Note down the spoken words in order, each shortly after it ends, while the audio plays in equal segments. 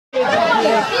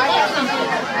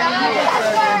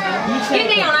Get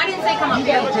down. I didn't say come up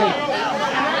here.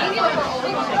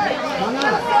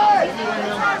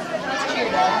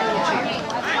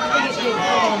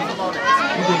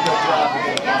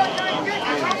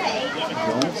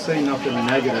 Don't say nothing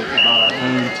negative about our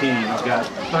own team. I've got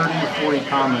 30 or 40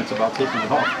 comments about taking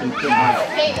it off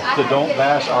tonight. So don't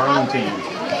bash our own team.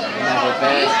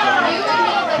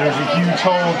 There's a huge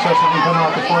hole, Chester can come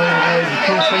out to play today. You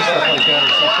can't say stuff like that.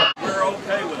 We're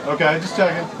okay with it. Okay, just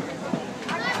checking.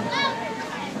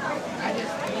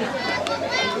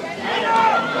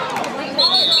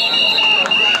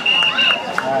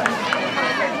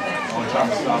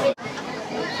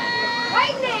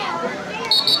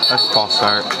 That's a false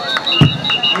start.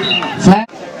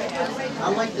 I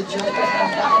like the jump.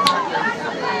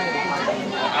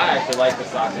 I actually like the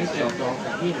soccer too.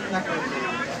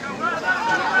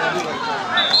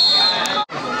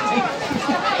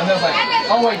 And I was like,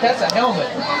 oh wait, that's a helmet.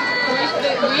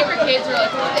 Weaver kids are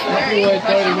like, what are they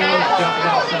wearing?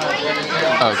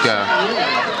 Oh, go.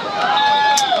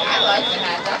 I like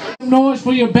that. Noise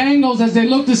for your Bengals as they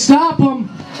look to stop them.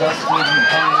 You should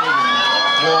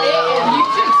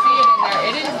see it in there.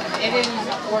 It is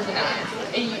organized.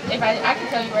 If I can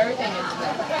tell you everything is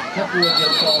there.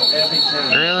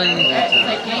 Really?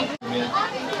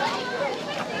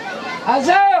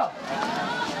 Isaiah!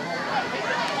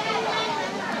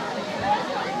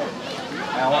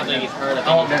 I don't think he's hurt. I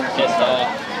think he's pissed off.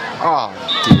 Oh,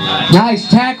 dude. Nice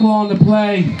tackle on the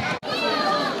play.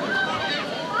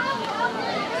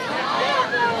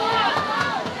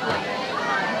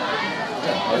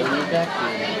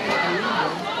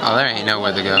 Oh, there ain't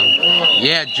nowhere to go.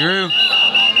 Yeah, Drew.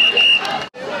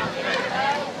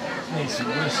 Need some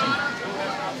whiskey.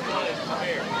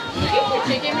 Did you get your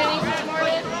chicken minis this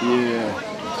morning? Yeah.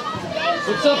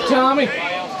 What's up, Tommy?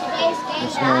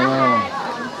 What's going on?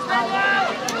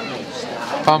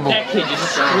 Fumble. That kid just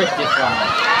stripped it from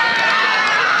him.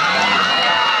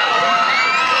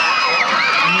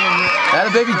 That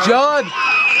a baby John. He's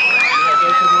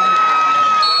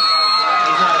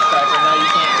not a striker. No, you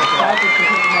can't pick it up.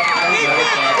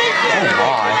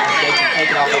 Oh my. They can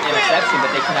take it off like interception, but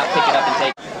they cannot pick it up and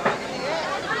take it.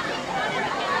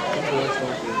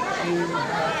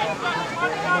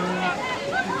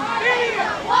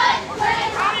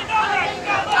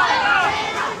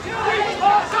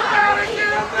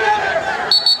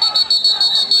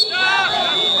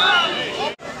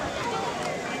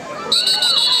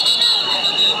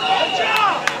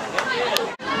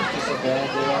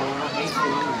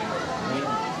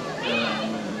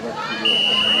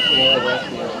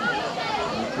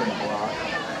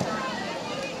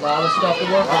 A lot of stuff to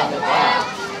work on.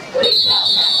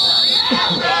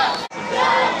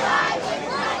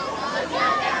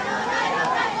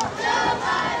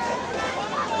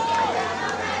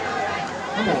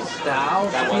 Come on,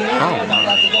 Styles. That one.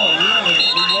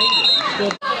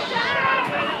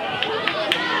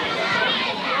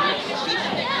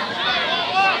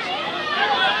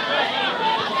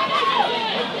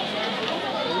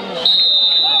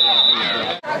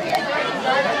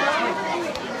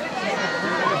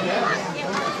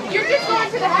 You're just going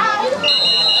to the house.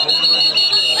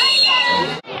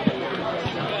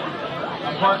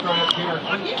 I'm parked right up here.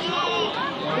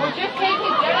 We're just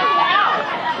taking Jeff to the house.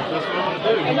 That's what I'm going to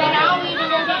do. And then I'll leave and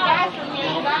go get gas from you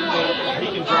because I'm late. He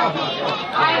can drive my car.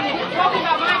 I'm just talking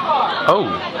about my car. Oh.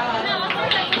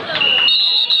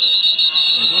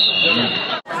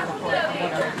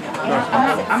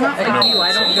 I'm not gonna you.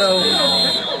 I don't go.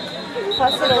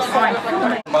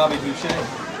 Bobby Boucher.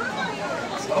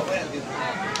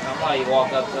 I'll probably walk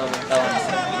up to him and tell him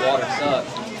water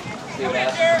sucks. See what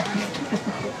happens.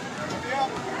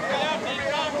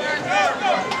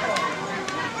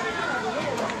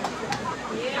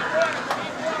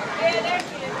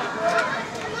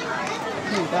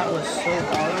 Dude, that was so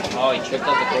hard. Oh, he tripped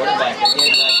up the quarterback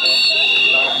again back there.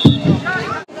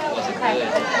 Wasn't good.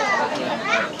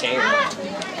 He don't care.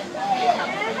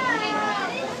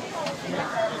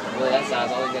 Really, that size,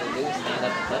 all you gotta do is stand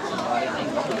up and touch somebody.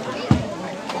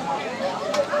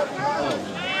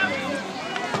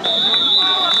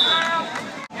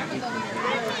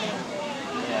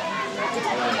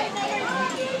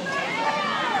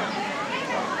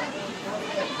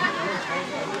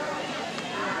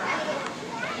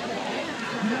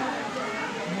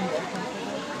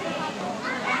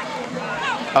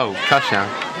 Oh, touchdown.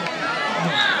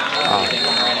 Oh.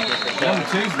 Number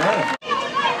two's running.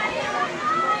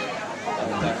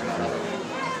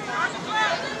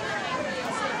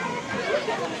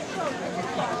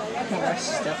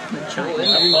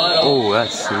 Oh,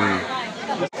 that's sweet.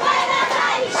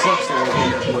 Sucks that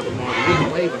we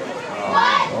didn't wave it.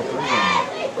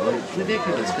 It's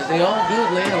ridiculous because they all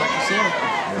good, Leah, like you said.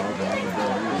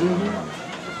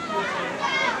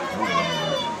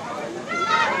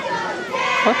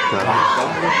 What the?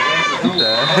 What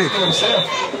the heck?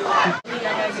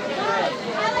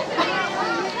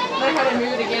 Learn how to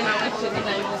move it again. I should have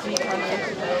known this in front of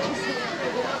those.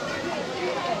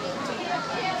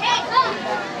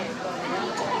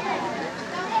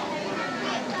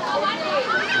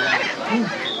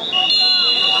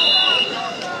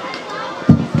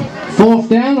 Fourth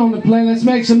down on the play. Let's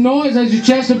make some noise as your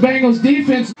Chester Bengals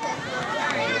defense.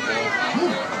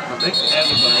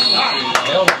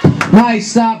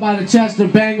 Nice stop by the Chester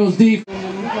Bengals defense.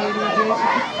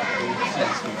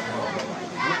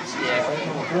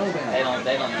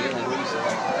 They don't usually lose a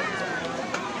lot.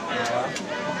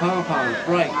 Compound is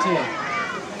bright too.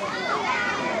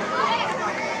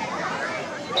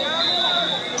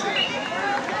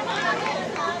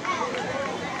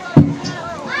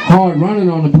 Hard running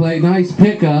on the play. Nice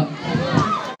pickup. You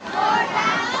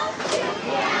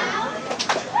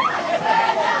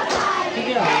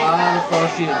got a lot of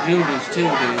first-year juniors too,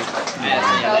 dude. Yeah.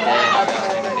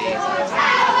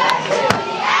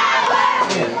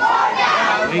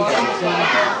 We got